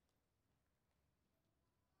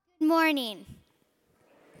Morning.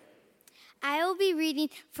 I will be reading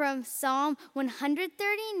from Psalm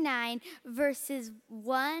 139, verses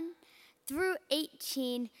 1 through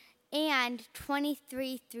 18 and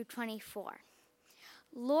 23 through 24.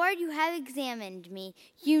 Lord, you have examined me.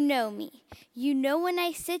 You know me. You know when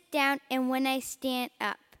I sit down and when I stand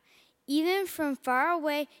up. Even from far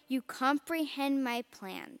away, you comprehend my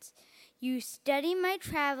plans. You study my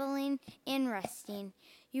traveling and resting.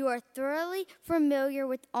 You are thoroughly familiar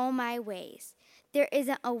with all my ways. There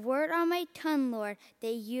isn't a word on my tongue, Lord,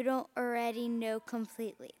 that you don't already know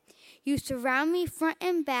completely. You surround me front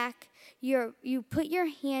and back. You put your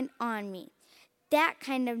hand on me. That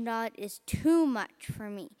kind of knowledge is too much for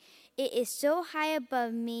me. It is so high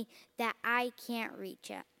above me that I can't reach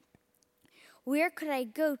it. Where could I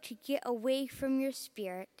go to get away from your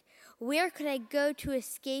spirit? Where could I go to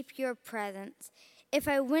escape your presence? If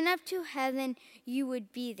I went up to heaven, you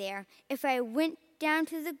would be there. If I went down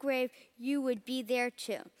to the grave, you would be there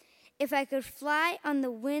too. If I could fly on the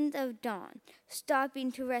wind of dawn,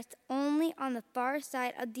 stopping to rest only on the far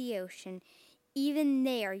side of the ocean, even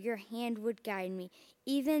there your hand would guide me.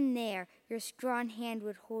 Even there your strong hand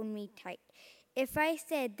would hold me tight. If I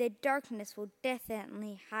said the darkness will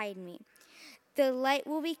definitely hide me, the light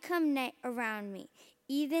will become night around me.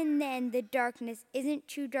 Even then the darkness isn't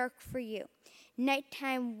too dark for you.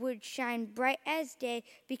 Nighttime would shine bright as day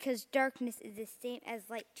because darkness is the same as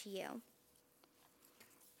light to you.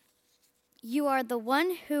 You are the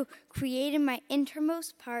one who created my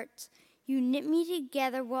innermost parts. You knit me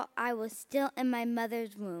together while I was still in my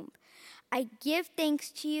mother's womb. I give thanks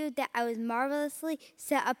to you that I was marvelously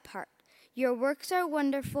set apart. Your works are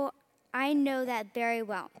wonderful. I know that very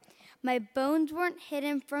well. My bones weren't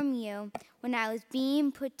hidden from you when I was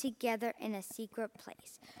being put together in a secret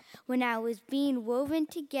place, when I was being woven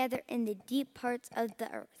together in the deep parts of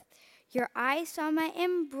the earth. Your eyes saw my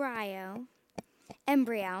embryo,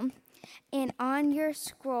 and on your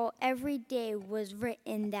scroll every day was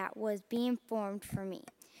written that was being formed for me,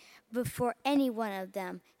 before any one of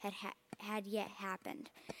them had yet happened.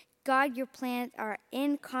 God, your plans are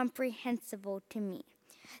incomprehensible to me.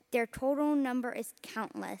 Their total number is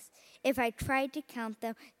countless. If I tried to count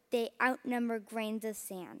them, they outnumber grains of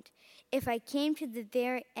sand. If I came to the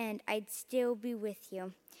very end, I'd still be with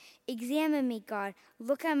you. Examine me, God.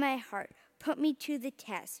 Look at my heart. Put me to the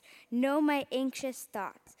test. Know my anxious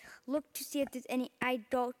thoughts. Look to see if there's any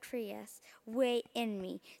idolatrous way in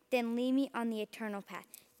me. Then lead me on the eternal path.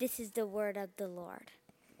 This is the word of the Lord.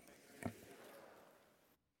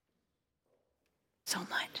 So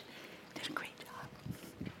much. Did a great job.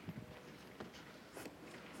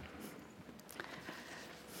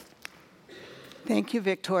 Thank you,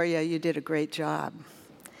 Victoria. You did a great job.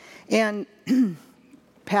 And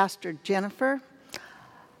Pastor Jennifer,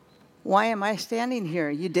 why am I standing here?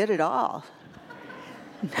 You did it all.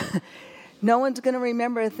 No one's going to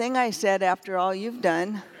remember a thing I said after all you've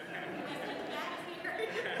done.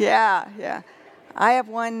 Yeah. I have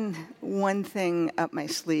one thing up my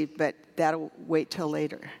sleeve, but that'll wait till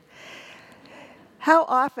later. How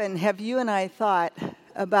often have you and I thought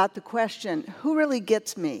about the question, who really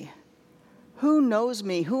gets me? Who knows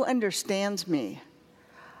me? Who understands me?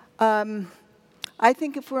 I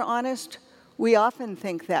think if we're honest, we often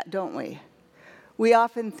think that, don't we? We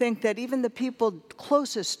often think that even the people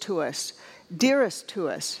closest to us, dearest to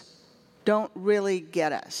us, don't really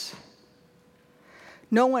get us.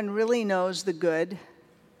 No one really knows the good,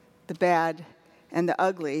 the bad, and the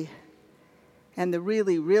ugly, and the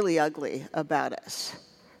really, really ugly about us.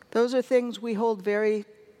 Those are things we hold very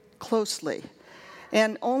closely.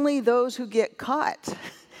 And only those who get caught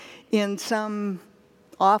in some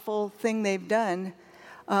awful thing they've done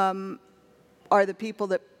are the people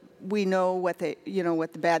that we know what the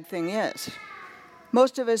bad thing is.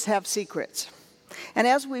 Most of us have secrets. And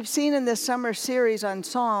as we've seen in this summer series on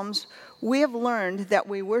Psalms, we have learned that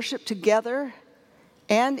we worship together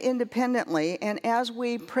and independently, and as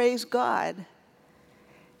we praise God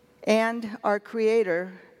and our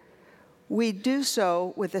Creator, we do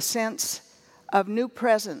so with a sense of new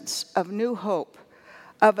presence, of new hope,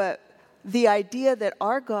 of the idea that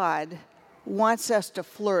our God wants us to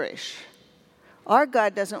flourish. Our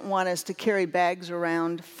God doesn't want us to carry bags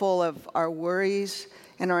around full of our worries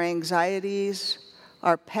and our anxieties,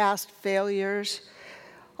 our past failures.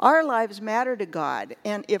 Our lives matter to God,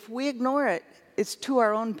 and if we ignore it, it's to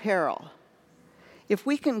our own peril. If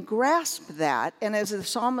we can grasp that, and as the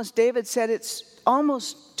psalmist David said, it's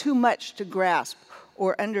almost too much to grasp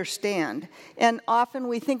or understand, and often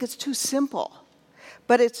we think it's too simple,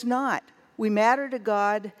 but it's not. We matter to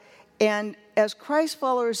God, and as Christ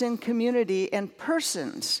followers in community and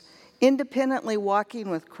persons independently walking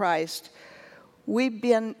with Christ, we've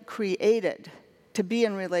been created to be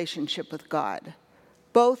in relationship with God,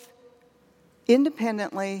 both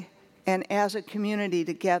independently and as a community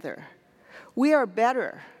together. We are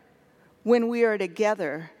better when we are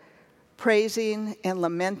together, praising and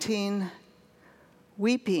lamenting,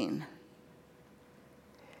 weeping,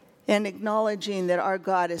 and acknowledging that our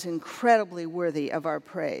God is incredibly worthy of our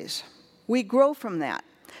praise. We grow from that.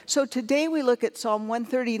 So today we look at Psalm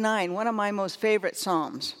 139, one of my most favorite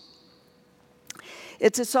psalms.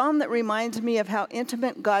 It's a psalm that reminds me of how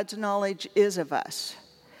intimate God's knowledge is of us.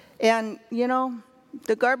 And, you know,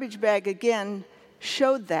 the garbage bag again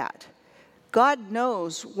showed that. God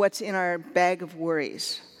knows what's in our bag of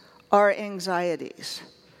worries, our anxieties.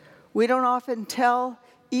 We don't often tell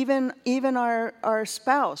even our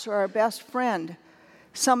spouse or our best friend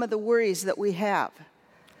some of the worries that we have.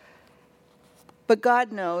 But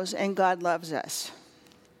God knows, and God loves us.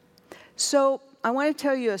 So I want to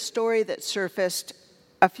tell you a story that surfaced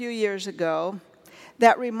a few years ago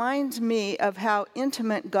that reminds me of how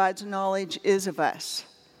intimate God's knowledge is of us,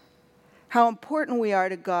 how important we are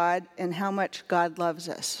to God, and how much God loves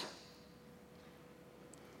us.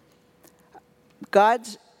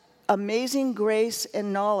 God's amazing grace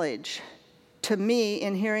and knowledge to me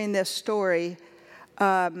in hearing this story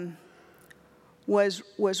was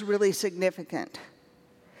really significant.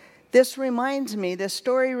 This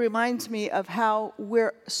story reminds me of how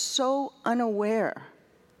we're so unaware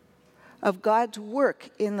of God's work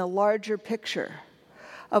in the larger picture,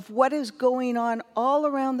 of what is going on all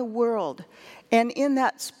around the world, and in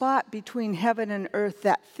that spot between heaven and earth,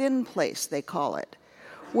 that thin place they call it,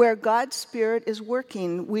 where God's Spirit is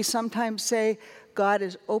working. We sometimes say God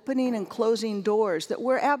is opening and closing doors that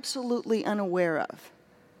we're absolutely unaware of.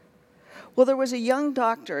 Well, there was a young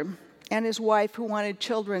doctor and his wife who wanted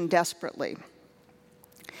children desperately.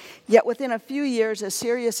 Yet within a few years, a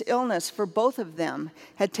serious illness for both of them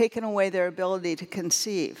had taken away their ability to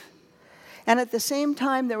conceive. And at the same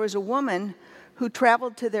time, there was a woman who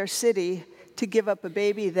traveled to their city to give up a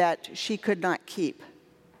baby that she could not keep.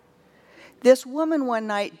 This woman one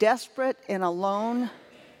night, desperate and alone,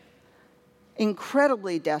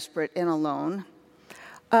 incredibly desperate and alone,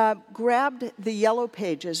 grabbed the yellow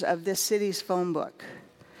pages of this city's phone book.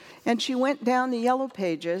 And she went down the yellow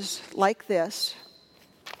pages like this,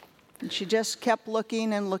 and she just kept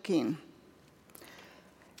looking and looking.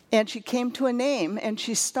 And she came to a name, and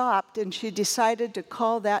she stopped, and she decided to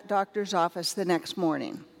call that doctor's office the next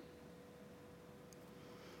morning.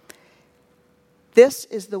 This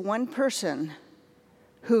is the one person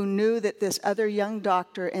who knew that this other young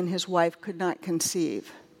doctor and his wife could not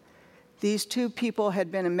conceive. These two people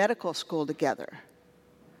had been in medical school together.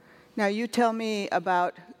 Now you tell me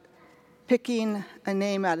about picking a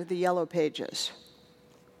name out of the yellow pages.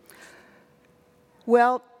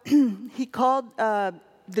 Well,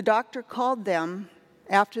 the doctor called them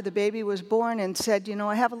after the baby was born and said, you know,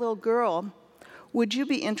 I have a little girl. Would you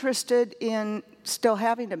be interested in still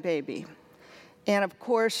having a baby? And of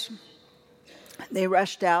course, they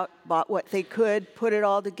rushed out, bought what they could, put it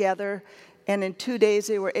all together, and in 2 days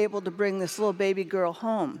they were able to bring this little baby girl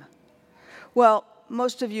home. Well,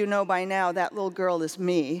 most of you know by now that little girl is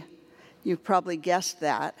me. You've probably guessed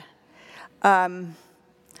that.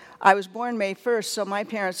 I was born May 1st, so my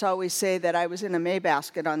parents always say that I was in a May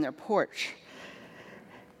basket on their porch.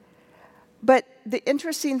 But the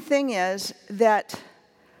interesting thing is that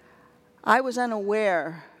I was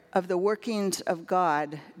unaware of the workings of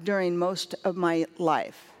God during most of my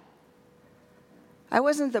life. I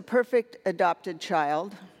wasn't the perfect adopted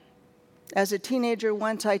child. As a teenager,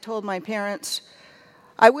 once I told my parents,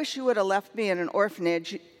 I wish you would have left me in an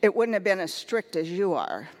orphanage. It wouldn't have been as strict as you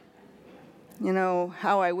are. You know,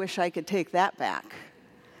 how I wish I could take that back.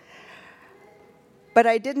 But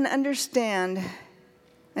I didn't understand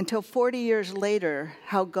until 40 years later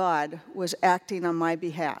how God was acting on my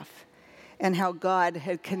behalf and how God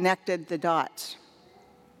had connected the dots.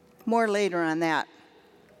 More later on that.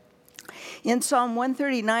 In Psalm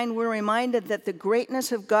 139, we're reminded that the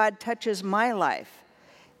greatness of God touches my life,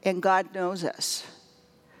 and God knows us.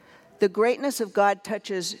 The greatness of God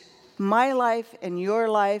touches my life and your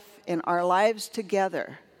life and our lives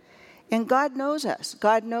together. And God knows us.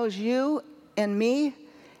 God knows you and me,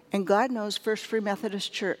 and God knows First Free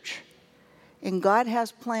Methodist Church. And God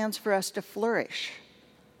has plans for us to flourish.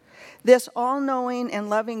 This all-knowing and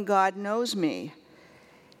loving God knows me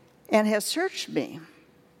and has searched me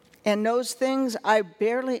and knows things I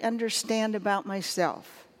barely understand about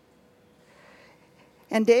myself.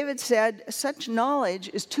 And David said, such knowledge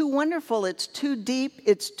is too wonderful, it's too deep,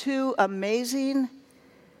 it's too amazing,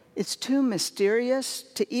 It's too mysterious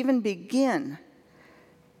to even begin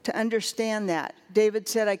to understand that. David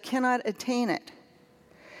said, I cannot attain it.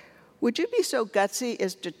 Would you be so gutsy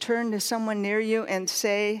as to turn to someone near you and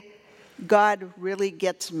say, God really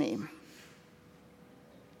gets me?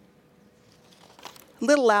 A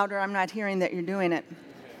little louder, I'm not hearing that you're doing it.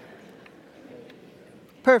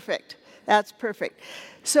 Perfect. That's perfect.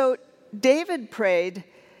 So David prayed,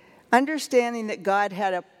 understanding that God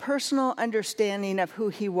had a personal understanding of who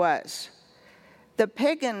he was. The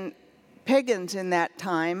pagans in that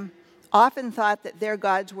time often thought that their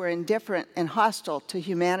gods were indifferent and hostile to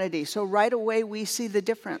humanity. So right away we see the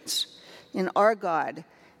difference in our God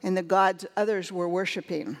and the gods others were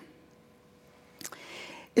worshiping.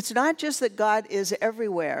 It's not just that God is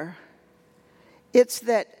everywhere, it's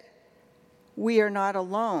that we are not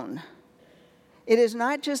alone. It is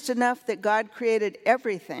not just enough that God created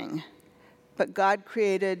everything, but God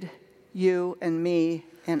created you and me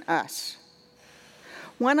and us.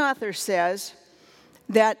 One author says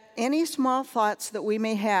that any small thoughts that we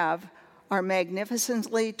may have are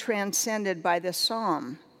magnificently transcended by this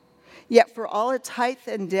psalm. Yet for all its height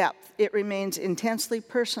and depth, it remains intensely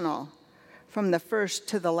personal from the first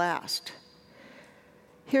to the last.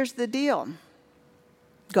 Here's the deal.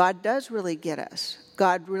 God does really get us.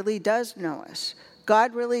 God really does know us.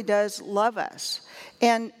 God really does love us.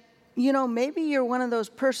 And, you know, maybe you're one of those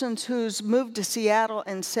persons who's moved to Seattle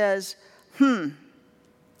and says,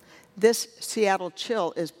 this Seattle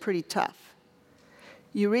chill is pretty tough.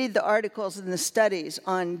 You read the articles and the studies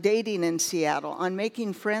on dating in Seattle, on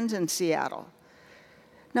making friends in Seattle.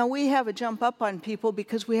 Now, we have a jump up on people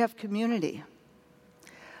because we have community.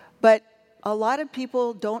 But a lot of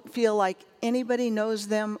people don't feel like anybody knows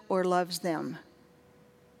them or loves them.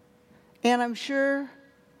 And I'm sure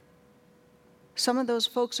some of those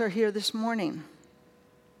folks are here this morning.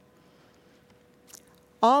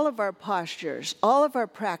 All of our postures, all of our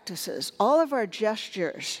practices, all of our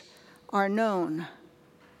gestures are known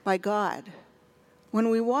by God. When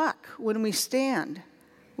we walk, when we stand,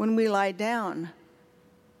 when we lie down,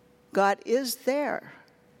 God is there.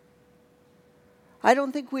 I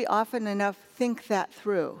don't think we often enough think that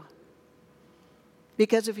through.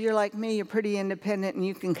 Because if you're like me, you're pretty independent and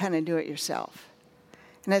you can kind of do it yourself.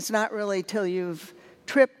 And it's not really till you've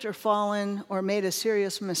tripped or fallen or made a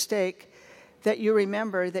serious mistake that you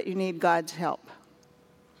remember that you need God's help.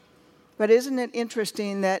 But isn't it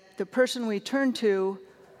interesting that the person we turn to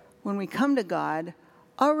when we come to God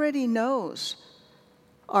already knows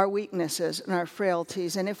our weaknesses and our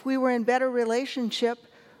frailties. And if we were in better relationship,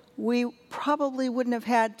 we probably wouldn't have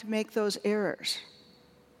had to make those errors.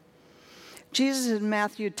 Jesus in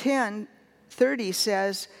Matthew 10:30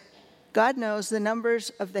 says, God knows the numbers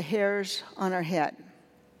of the hairs on our head.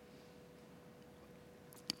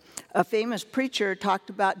 A famous preacher talked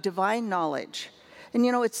about divine knowledge. And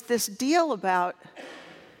you know, it's this deal about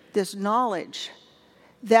this knowledge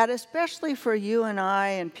that especially for you and I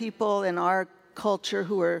and people in our culture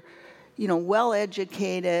who are, you know,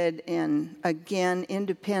 well-educated and, again,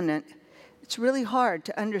 independent, it's really hard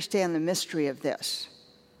to understand the mystery of this.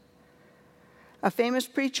 A famous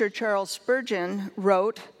preacher, Charles Spurgeon,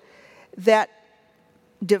 wrote that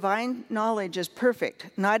divine knowledge is perfect,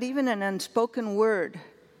 not even an unspoken word.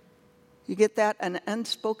 You get that? An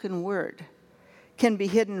unspoken word can be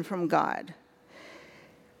hidden from God.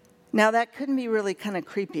 Now, that can be really kind of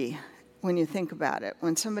creepy when you think about it.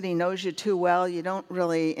 When somebody knows you too well, you don't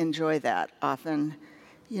really enjoy that often.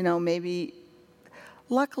 You know, maybe,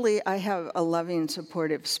 luckily, I have a loving,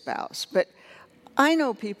 supportive spouse. But I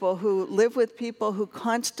know people who live with people who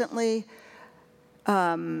constantly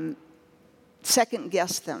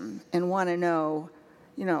second-guess them and want to know,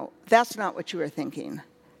 you know, that's not what you were thinking.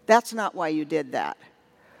 That's not why you did that.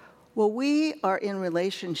 Well, we are in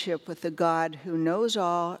relationship with the God who knows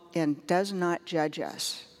all and does not judge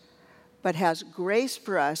us, but has grace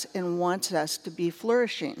for us and wants us to be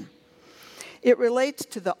flourishing. It relates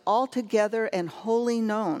to the altogether and wholly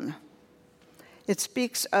known. It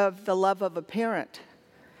speaks of the love of a parent.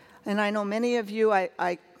 And I know many of you,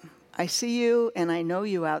 I see you and I know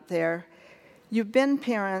you out there. You've been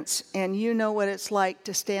parents and you know what it's like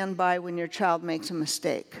to stand by when your child makes a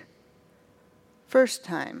mistake. First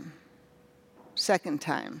time, second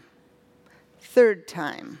time, third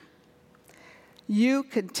time. You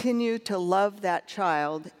continue to love that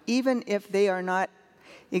child even if they are not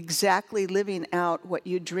exactly living out what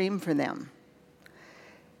you dream for them.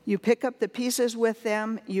 You pick up the pieces with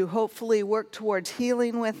them. You hopefully work towards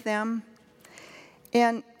healing with them.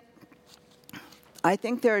 And I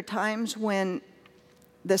think there are times when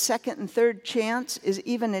the second and third chance is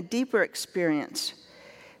even a deeper experience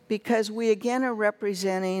because we again are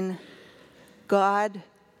representing God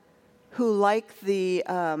who, like the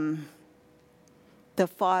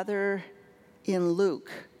father in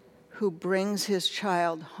Luke, who brings his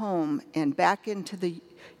child home and back into the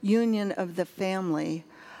union of the family,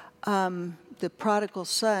 the prodigal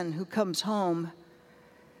son who comes home,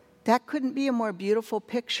 that couldn't be a more beautiful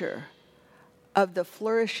picture of the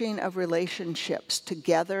flourishing of relationships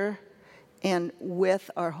together and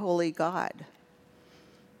with our holy God.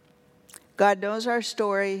 God knows our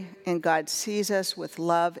story, and God sees us with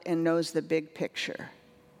love and knows the big picture.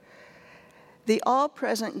 The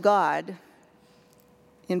all-present God,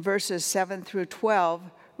 in verses 7 through 12,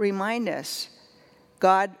 remind us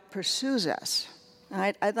God pursues us.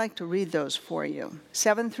 I'd like to read those for you.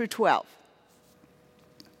 7 through 12.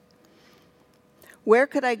 Where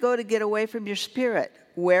could I go to get away from your spirit?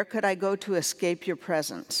 Where could I go to escape your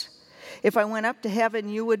presence? If I went up to heaven,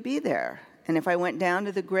 you would be there. And if I went down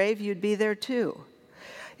to the grave, you'd be there too.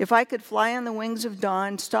 If I could fly on the wings of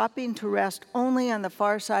dawn, stopping to rest only on the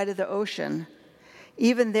far side of the ocean,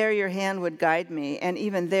 even there your hand would guide me, and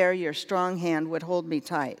even there your strong hand would hold me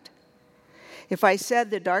tight. If I said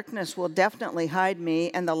the darkness will definitely hide me,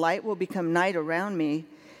 and the light will become night around me,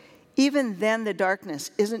 even then the darkness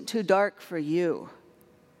isn't too dark for you.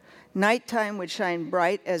 Nighttime would shine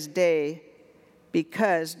bright as day,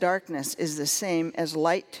 because darkness is the same as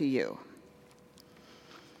light to you.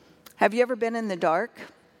 Have you ever been in the dark?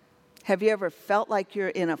 Have you ever felt like you're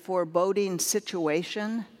in a foreboding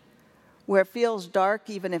situation where it feels dark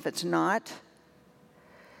even if it's not?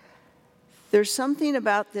 There's something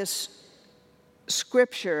about this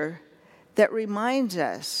scripture that reminds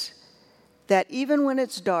us that even when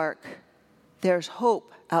it's dark, there's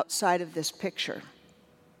hope outside of this picture.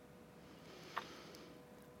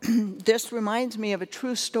 This reminds me of a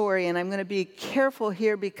true story, and I'm going to be careful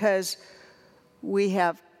here because we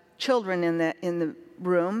have children in the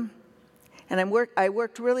room, and I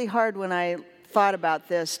worked really hard when I thought about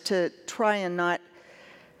this to try and not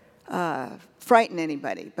frighten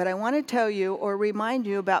anybody. But I want to tell you or remind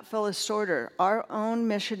you about Phyllis Sorter, our own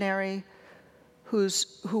missionary who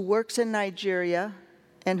works in Nigeria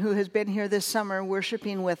and who has been here this summer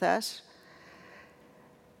worshiping with us.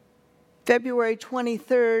 February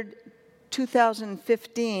 23rd,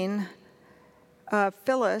 2015,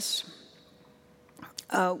 Phyllis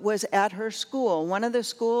was at her school, one of the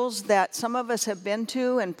schools that some of us have been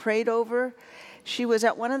to and prayed over. She was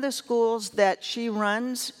at one of the schools that she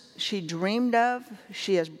runs, she dreamed of,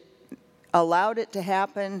 she has allowed it to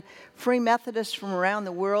happen. Free Methodists from around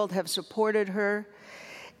the world have supported her.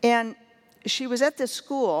 And she was at this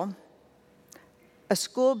school, a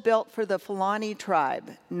school built for the Fulani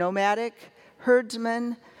tribe, nomadic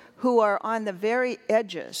herdsmen who are on the very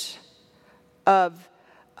edges of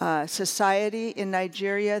society in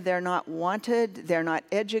Nigeria. They're not wanted, they're not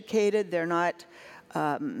educated, they're not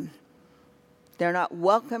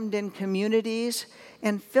welcomed in communities.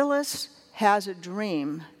 And Phyllis has a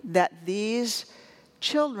dream that these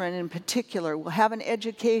children in particular will have an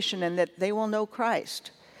education and that they will know Christ.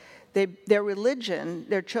 Their religion,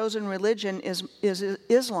 their chosen religion is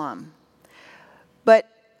Islam. But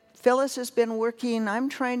Phyllis has been working, I'm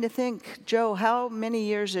trying to think, Joe, how many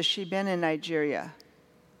years has she been in Nigeria?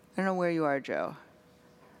 I don't know where you are, Joe.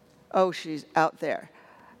 Oh, she's out there.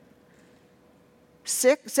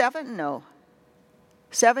 6, 7? No.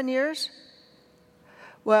 7 years?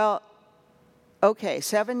 Well, okay,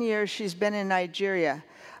 7 years she's been in Nigeria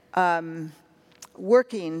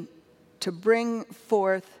working to bring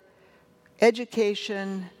forth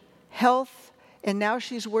education, health, and now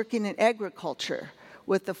she's working in agriculture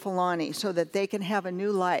with the Fulani so that they can have a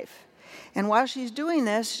new life. And while she's doing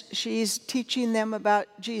this, she's teaching them about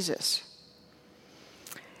Jesus.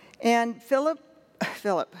 And Phyllis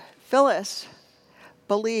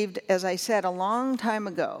believed, as I said, a long time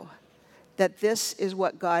ago, that this is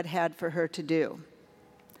what God had for her to do.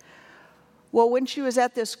 Well, when she was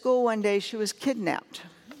at this school one day, she was kidnapped.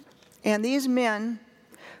 And these men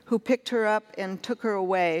who picked her up and took her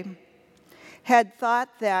away had thought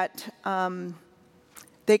that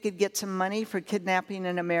they could get some money for kidnapping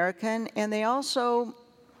an American. And they also,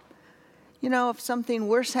 if something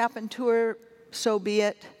worse happened to her, so be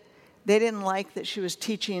it. They didn't like that she was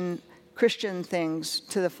teaching Christian things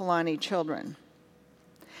to the Fulani children.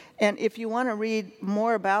 And if you want to read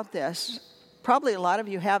more about this, probably a lot of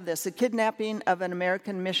you have this, The Kidnapping of an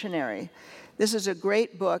American Missionary. This is a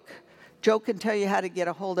great book. Joe can tell you how to get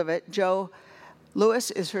a hold of it. Joe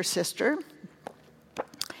Lewis is her sister.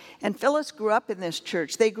 And Phyllis grew up in this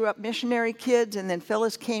church. They grew up missionary kids, and then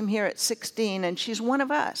Phyllis came here at 16, and she's one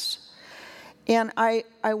of us. And I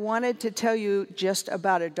wanted to tell you just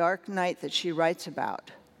about a dark night that she writes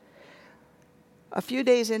about. A few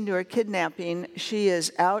days into her kidnapping, she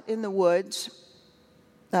is out in the woods.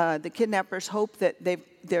 The kidnappers hope that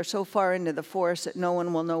they're so far into the forest that no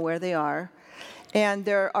one will know where they are. And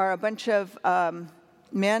there are a bunch of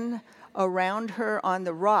men around her on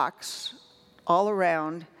the rocks, all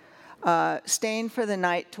around, staying for the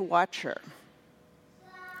night to watch her.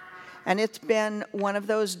 And it's been one of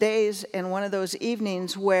those days and one of those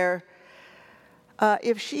evenings where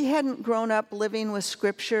if she hadn't grown up living with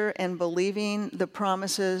Scripture and believing the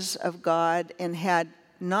promises of God and had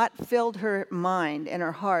not filled her mind and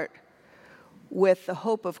her heart with the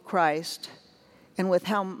hope of Christ and with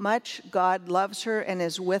how much God loves her and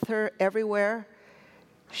is with her everywhere,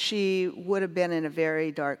 she would have been in a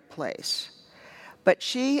very dark place. But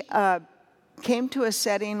she came to a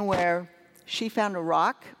setting where she found a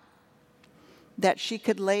rock that she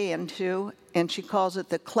could lay into, and she calls it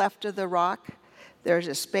the cleft of the rock. There's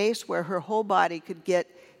a space where her whole body could get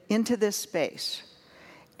into this space,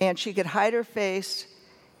 and she could hide her face,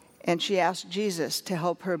 and she asked Jesus to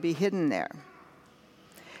help her be hidden there.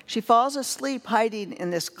 She falls asleep hiding in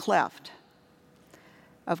this cleft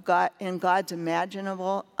of God, and God's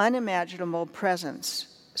unimaginable presence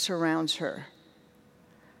surrounds her,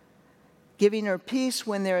 giving her peace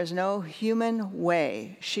when there is no human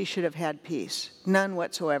way she should have had peace. None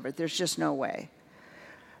whatsoever. There's just no way.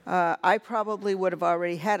 I probably would have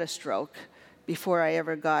already had a stroke before I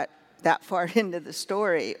ever got that far into the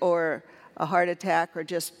story, or a heart attack, or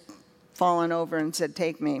just fallen over and said,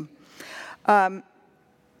 "Take me."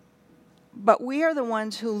 But we are the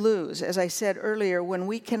ones who lose, as I said earlier, when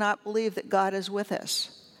we cannot believe that God is with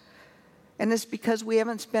us. And it's because we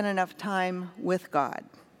haven't spent enough time with God.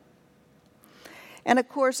 And of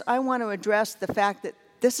course, I want to address the fact that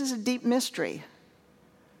this is a deep mystery.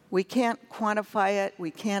 We can't quantify it.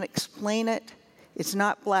 We can't explain it. It's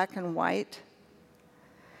not black and white.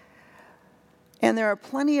 And there are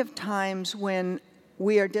plenty of times when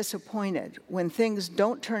we are disappointed, when things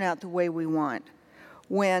don't turn out the way we want,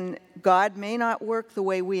 when God may not work the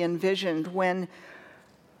way we envisioned, when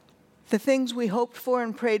the things we hoped for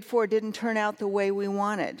and prayed for didn't turn out the way we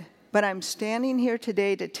wanted. But I'm standing here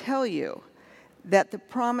today to tell you that the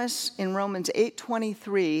promise in Romans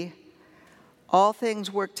 8:23, all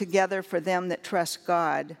things work together for them that trust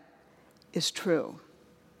God, is true.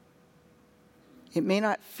 It may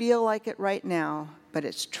not feel like it right now, but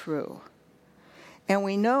it's true. And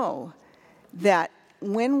we know that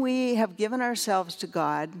when we have given ourselves to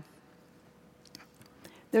God,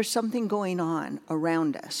 there's something going on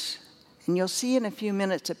around us. And you'll see in a few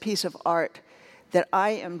minutes a piece of art that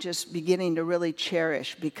I am just beginning to really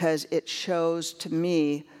cherish because it shows to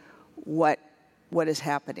me what is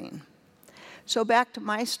happening. So back to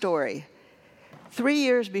my story. 3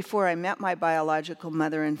 years before I met my biological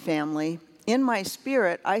mother and family, in my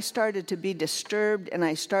spirit, I started to be disturbed, and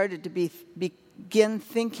I started to begin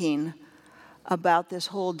thinking about this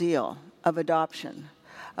whole deal of adoption,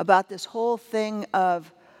 about this whole thing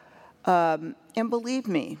of, and believe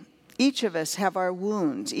me, each of us have our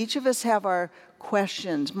wounds. Each of us have our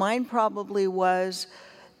questions. Mine probably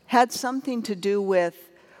had something to do with,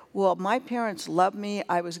 well, my parents loved me.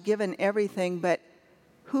 I was given everything, but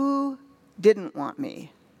who didn't want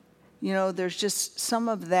me? You know, there's just some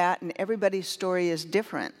of that, and everybody's story is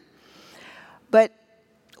different. But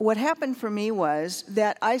what happened for me was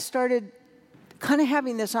that I started kind of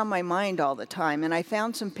having this on my mind all the time, and I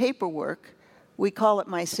found some paperwork. We call it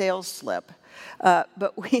my sales slip.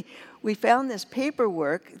 But we found this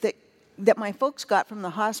paperwork that my folks got from the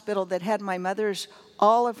hospital that had my mother's,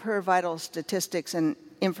 all of her vital statistics and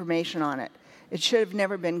information on it. It should have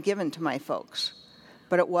never been given to my folks,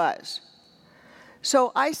 but it was.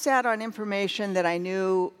 So I sat on information that I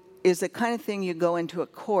knew is the kind of thing you go into a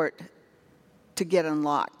court to get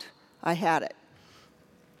unlocked. I had it.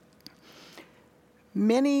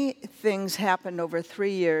 Many things happened over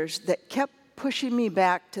 3 years that kept pushing me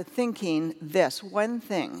back to thinking this one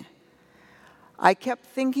thing. I kept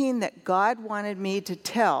thinking that God wanted me to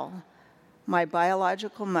tell my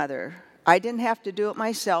biological mother, I didn't have to do it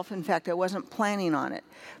myself, in fact, I wasn't planning on it,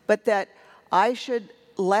 but that I should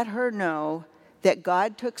let her know that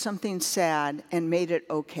God took something sad and made it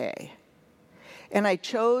okay. And I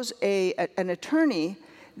chose an attorney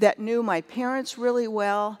that knew my parents really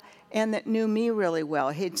well and that knew me really well.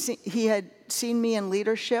 He had seen me in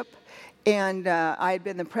leadership, and I had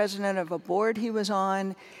been the president of a board he was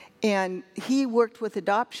on, and he worked with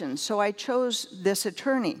adoption, so I chose this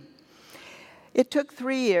attorney. It took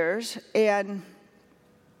 3 years, and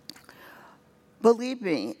believe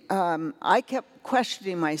me, I kept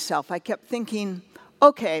questioning myself. I kept thinking,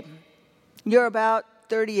 okay, you're about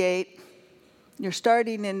 38, you're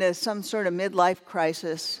starting into some sort of midlife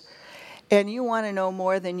crisis, and you want to know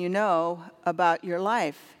more than you know about your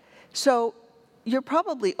life. So you're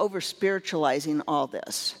probably over-spiritualizing all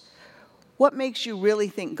this. What makes you really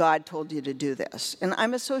think God told you to do this? And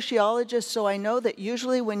I'm a sociologist, so I know that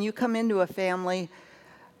usually when you come into a family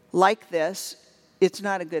like this, it's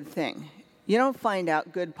not a good thing. You don't find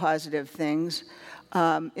out good, positive things.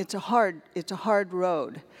 It's a hard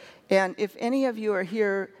road. And if any of you are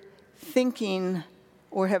here thinking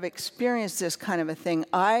or have experienced this kind of a thing,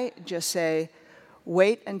 I just say,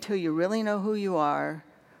 wait until you really know who you are.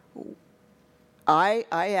 I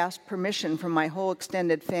asked permission from my whole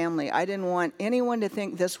extended family. I didn't want anyone to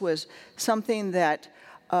think this was something that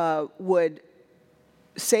would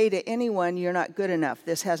say to anyone, you're not good enough,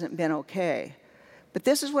 this hasn't been okay. But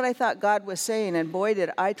this is what I thought God was saying, and boy,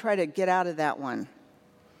 did I try to get out of that one.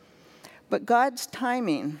 But God's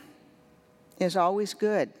timing is always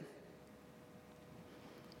good.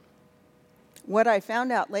 What I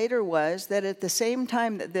found out later was that at the same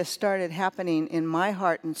time that this started happening in my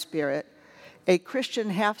heart and spirit, a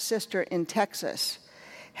Christian half-sister in Texas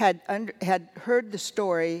had heard the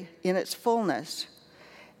story in its fullness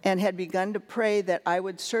and had begun to pray that I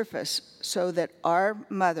would surface so that our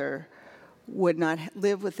mother would not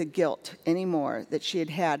live with the guilt anymore that she had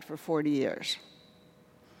had for 40 years.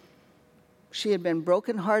 She had been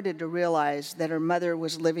brokenhearted to realize that her mother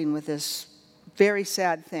was living with this very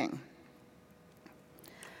sad thing.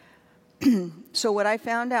 So what I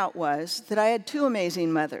found out was that I had two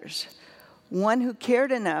amazing mothers. One who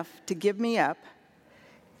cared enough to give me up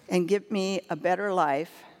and give me a better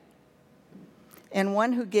life, and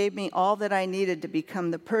one who gave me all that I needed to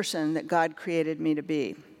become the person that God created me to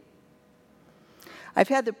be. I've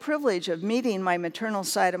had the privilege of meeting my maternal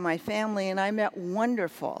side of my family, and I met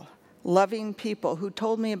wonderful, loving people who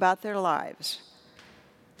told me about their lives,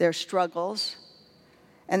 their struggles,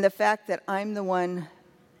 and the fact that I'm the one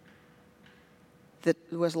that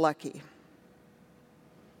was lucky.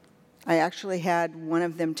 I actually had one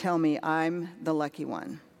of them tell me I'm the lucky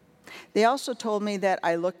one. They also told me that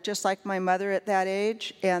I looked just like my mother at that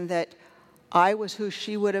age and that I was who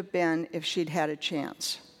she would have been if she'd had a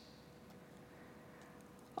chance.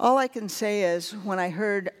 All I can say is when I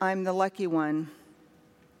heard I'm the lucky one,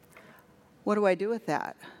 what do I do with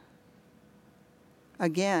that?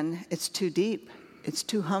 Again, it's too deep. It's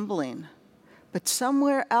too humbling. But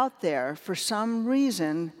somewhere out there, for some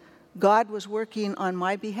reason, God was working on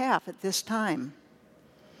my behalf at this time.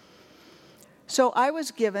 So I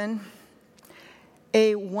was given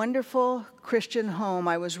a wonderful Christian home.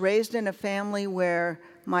 I was raised in a family where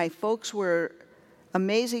my folks were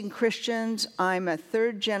amazing Christians. I'm a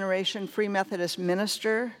third-generation Free Methodist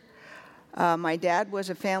minister. My dad was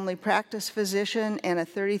a family practice physician and a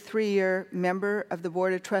 33-year member of the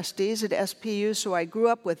Board of Trustees at SPU, so I grew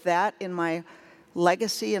up with that in my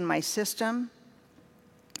legacy and my system.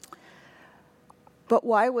 But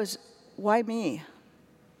why me?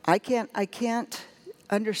 I can't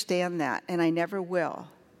understand that, and I never will.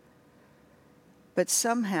 But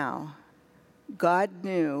somehow, God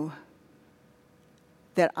knew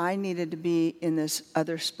that I needed to be in this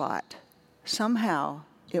other spot. Somehow,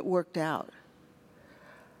 it worked out.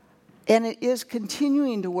 And it is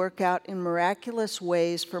continuing to work out in miraculous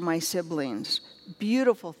ways for my siblings.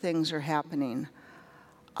 Beautiful things are happening.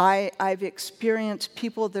 I've experienced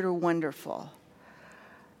people that are wonderful.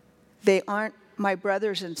 They aren't my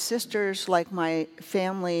brothers and sisters like my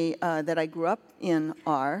family that I grew up in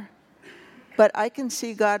are, but I can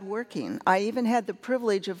see God working. I even had the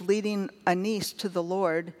privilege of leading a niece to the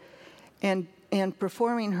Lord and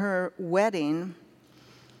performing her wedding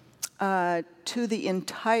to the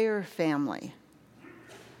entire family.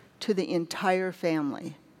 To the entire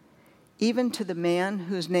family. Even to the man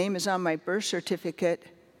whose name is on my birth certificate,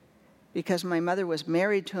 because my mother was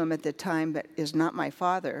married to him at the time, but is not my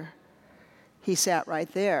father. He sat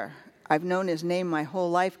right there. I've known his name my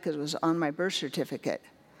whole life because it was on my birth certificate.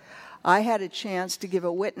 I had a chance to give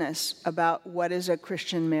a witness about what is a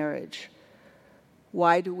Christian marriage.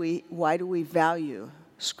 Why do we value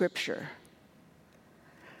Scripture?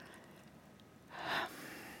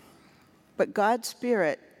 But God's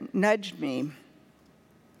Spirit nudged me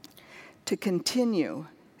to continue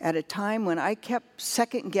at a time when I kept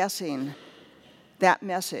second-guessing that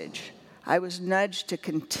message. I was nudged to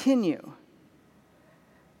continue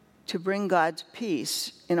to bring God's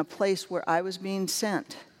peace in a place where I was being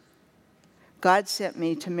sent. God sent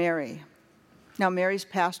me to Mary. Now, Mary's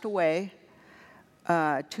passed away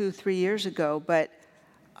 2-3 years ago, but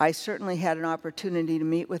I certainly had an opportunity to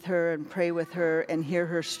meet with her and pray with her and hear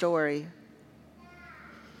her story.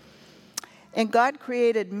 And God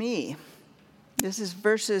created me. This is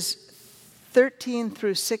verses 13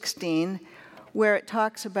 through 16, where it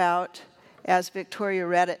talks about, as Victoria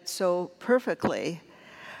read it so perfectly,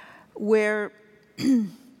 where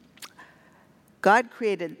God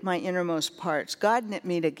created my innermost parts. God knit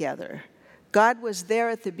me together. God was there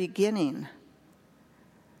at the beginning.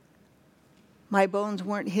 My bones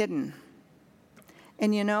weren't hidden.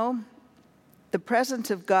 And you know, the presence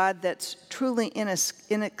of God that's truly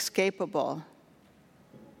inescapable,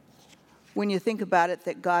 when you think about it,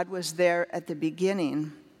 that God was there at the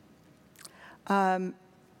beginning,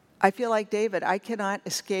 I feel like David, I cannot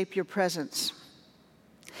escape your presence.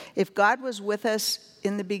 If God was with us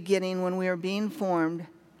in the beginning when we were being formed,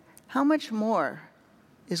 how much more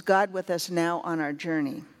is God with us now on our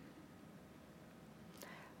journey?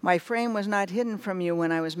 My frame was not hidden from you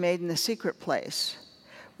when I was made in the secret place.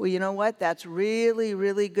 Well, you know what? That's really,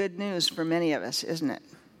 really good news for many of us, isn't it?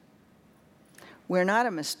 We're not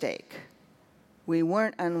a mistake. We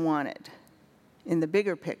weren't unwanted in the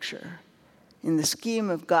bigger picture, in the scheme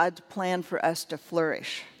of God's plan for us to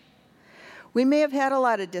flourish. We may have had a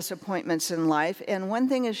lot of disappointments in life, and one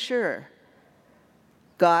thing is sure,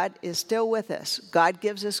 God is still with us. God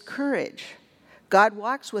gives us courage. God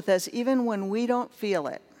walks with us even when we don't feel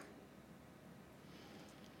it.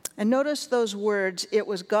 And notice those words, it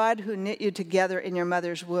was God who knit you together in your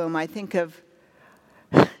mother's womb. I think of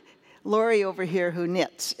Lori over here who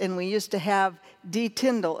knits, and we used to have Dee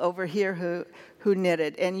Tyndall over here who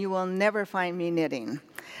knitted, and you will never find me knitting.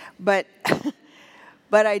 But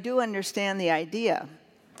I do understand the idea.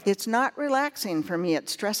 It's not relaxing for me. It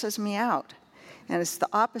stresses me out. And it's the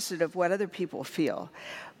opposite of what other people feel.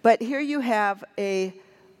 But here you have a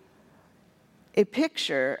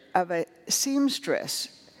picture of a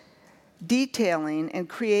seamstress detailing and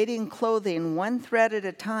creating clothing one thread at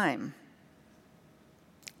a time.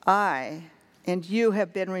 I and you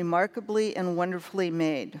have been remarkably and wonderfully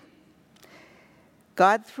made.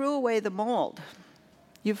 God threw away the mold.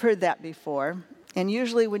 You've heard that before. And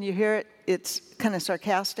usually when you hear it, it's kind of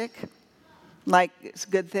sarcastic, like it's a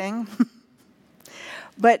good thing.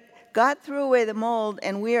 But God threw away the mold,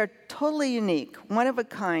 and we are totally unique, one of a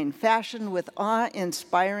kind, fashioned with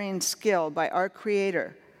awe-inspiring skill by our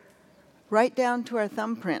Creator, right down to our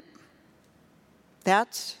thumbprint.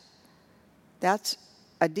 That's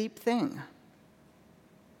a deep thing.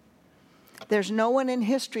 There's no one in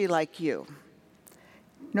history like you.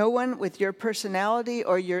 No one with your personality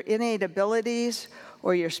or your innate abilities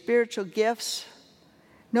or your spiritual gifts.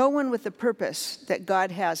 No one with the purpose that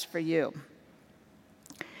God has for you.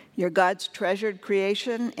 You're God's treasured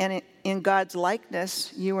creation, and in God's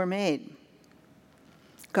likeness, you were made.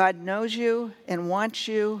 God knows you and wants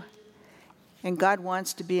you, and God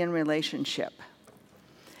wants to be in relationship.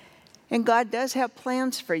 And God does have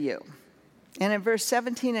plans for you. And in verse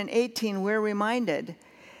 17 and 18, we're reminded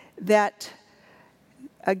that,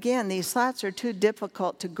 again, these thoughts are too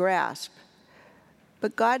difficult to grasp.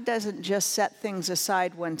 But God doesn't just set things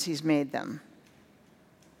aside once He's made them.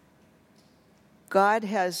 God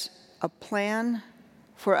has a plan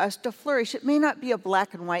for us to flourish. It may not be a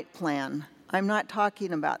black and white plan. I'm not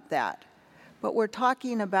talking about that. But we're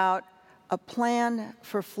talking about a plan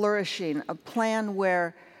for flourishing, a plan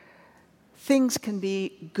where things can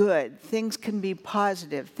be good, things can be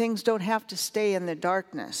positive, things don't have to stay in the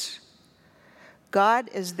darkness. God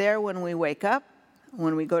is there when we wake up,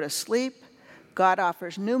 when we go to sleep. God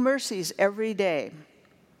offers new mercies every day.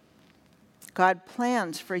 God's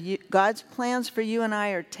plans for you and I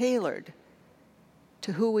are tailored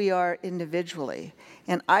to who we are individually.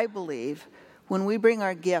 And I believe when we bring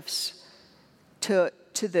our gifts to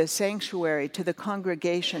the sanctuary, to the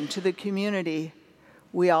congregation, to the community,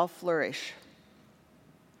 we all flourish.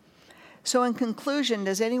 So in conclusion,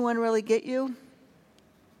 does anyone really get you?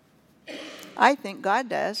 I think God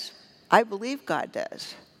does. I believe God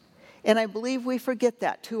does. And I believe we forget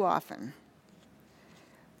that too often.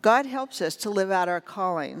 God helps us to live out our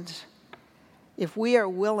callings if we are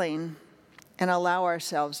willing and allow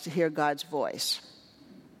ourselves to hear God's voice.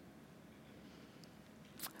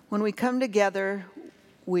 When we come together,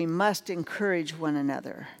 we must encourage one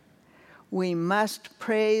another. We must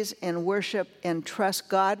praise and worship and trust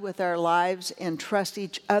God with our lives and trust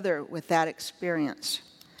each other with that experience.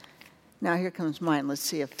 Now here comes mine. Let's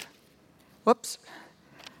see if, whoops.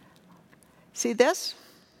 See this?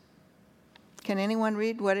 Can anyone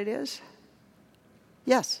read what it is?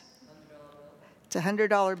 Yes. It's a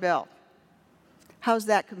 $100 bill. How's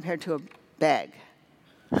that compared to a bag?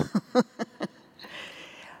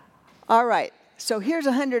 All right. So here's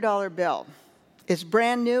a $100 bill. It's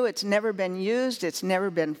brand new, it's never been used, it's never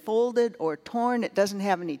been folded or torn, it doesn't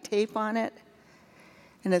have any tape on it,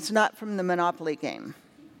 and it's not from the Monopoly game.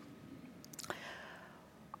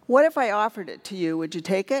 What if I offered it to you? Would you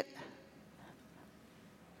take it?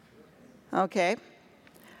 Okay.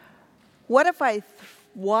 What if I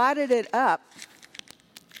wadded it up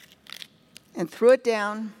and threw it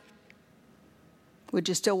down? Would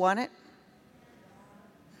you still want it?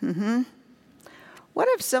 What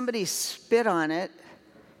if somebody spit on it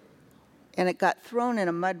and it got thrown in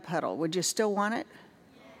a mud puddle? Would you still want it?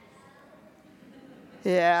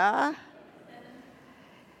 Yeah?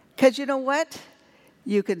 Because you know what?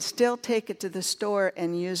 You could still take it to the store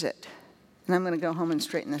and use it. And I'm going to go home and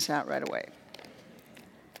straighten this out right away.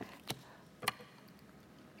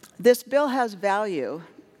 This bill has value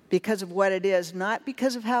because of what it is, not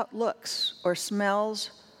because of how it looks or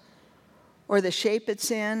smells or the shape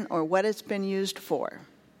it's in or what it's been used for.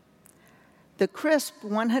 The crisp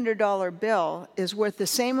 $100 bill is worth the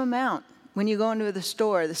same amount when you go into the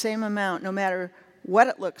store, the same amount no matter what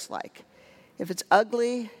it looks like. If it's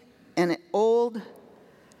ugly and old,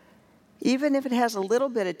 even if it has a little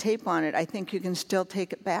bit of tape on it, I think you can still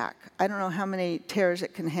take it back. I don't know how many tears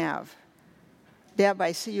it can have. Deb,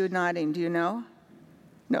 I see you nodding. Do you know?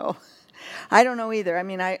 No. I don't know either. I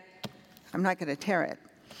mean, I'm not going to tear it.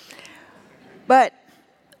 But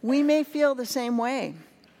we may feel the same way.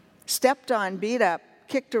 Stepped on, beat up,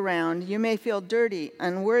 kicked around. You may feel dirty,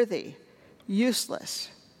 unworthy,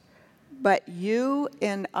 useless. But you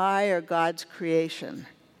and I are God's creation.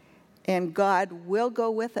 And God will go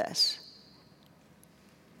with us.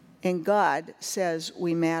 And God says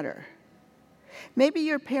we matter. Maybe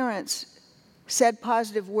your parents said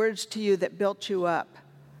positive words to you that built you up.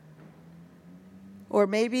 Or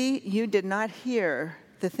maybe you did not hear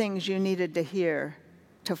the things you needed to hear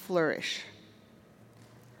to flourish.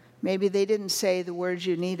 Maybe they didn't say the words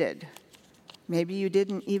you needed. Maybe you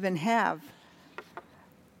didn't even have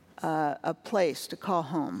a place to call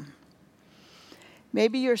home.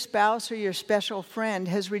 Maybe your spouse or your special friend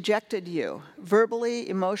has rejected you, verbally,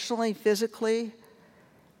 emotionally, physically.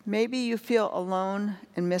 Maybe you feel alone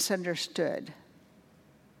and misunderstood.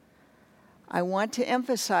 I want to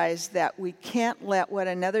emphasize that we can't let what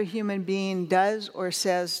another human being does or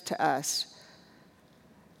says to us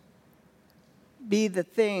be the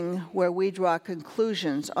thing where we draw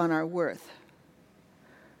conclusions on our worth.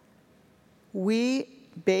 We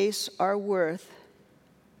base our worth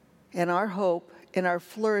and our hope and our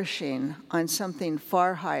flourishing on something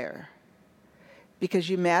far higher because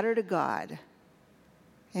you matter to God,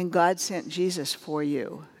 and God sent Jesus for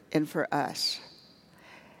you and for us.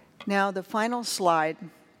 Now, the final slide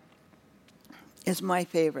is my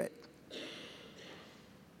favorite.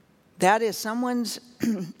 That is someone's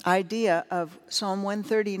idea of Psalm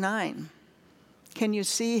 139. Can you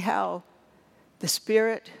see how the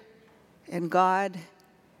Spirit and God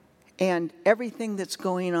and everything that's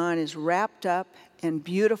going on is wrapped up and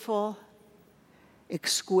beautiful,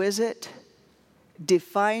 exquisite,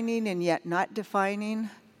 defining and yet not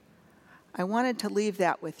defining? I wanted to leave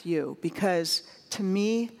that with you because, to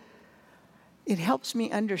me, it helps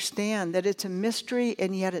me understand that it's a mystery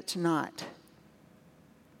and yet it's not.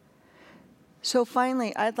 So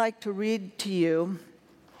finally, I'd like to read to you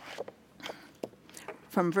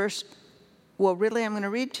from I'm going to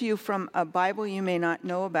read to you from a Bible you may not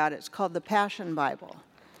know about. It's called the Passion Bible.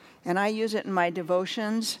 And I use it in my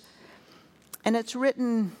devotions. And it's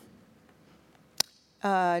written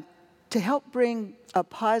to help bring a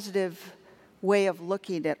positive way of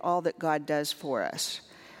looking at all that God does for us.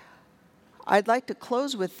 I'd like to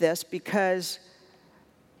close with this because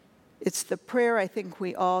it's the prayer I think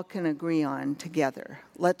we all can agree on together.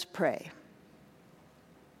 Let's pray.